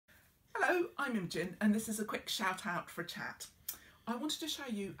Hello, I'm Imogen and this is a quick shout out for chat. I wanted to show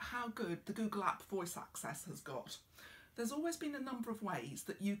you how good the Google app voice access has got. There's always been a number of ways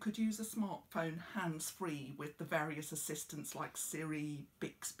that you could use a smartphone hands-free with the various assistants like Siri,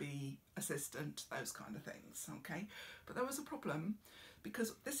 Bixby, Assistant, those kind of things, okay? But there was a problem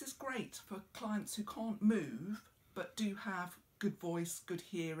because this is great for clients who can't move but do have good voice, good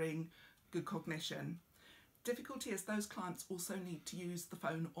hearing, good cognition. Difficulty is those clients also need to use the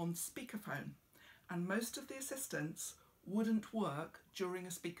phone on speakerphone, and most of the assistants wouldn't work during a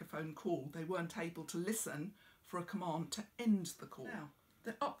speakerphone call. They weren't able to listen for a command to end the call. Now,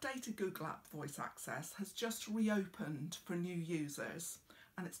 the updated Google app voice access has just reopened for new users,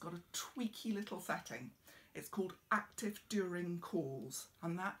 and it's got a tweaky little setting. It's called active during calls,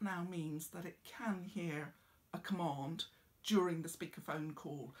 and that now means that it can hear a command during the speakerphone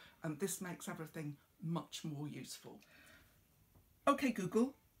call, and this makes everything much more useful. Okay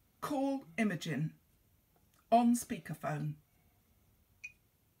Google, call Imogen on speakerphone.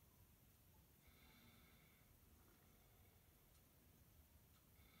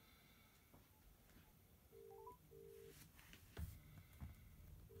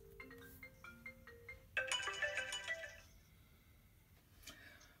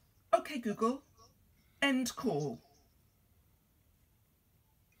 Okay Google, end call.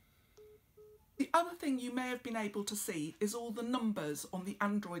 The other thing you may have been able to see is all the numbers on the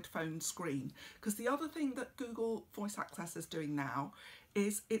Android phone screen, because the other thing that Google Voice Access is doing now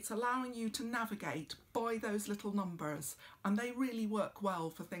is it's allowing you to navigate by those little numbers, and they really work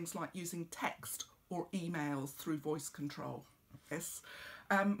well for things like using text or emails through voice control. Yes.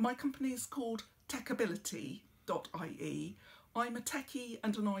 My company is called TechAbility.ie. I'm a techie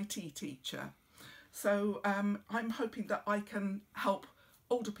and an IT teacher, so I'm hoping that I can help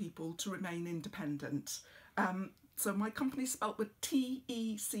older people to remain independent. So my company's spelt with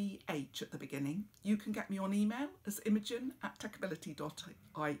T-E-C-H at the beginning. You can get me on email as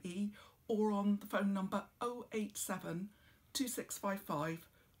imogen@techability.ie or on the phone number 087 2655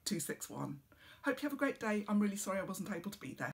 261. Hope you have a great day. I'm really sorry I wasn't able to be there.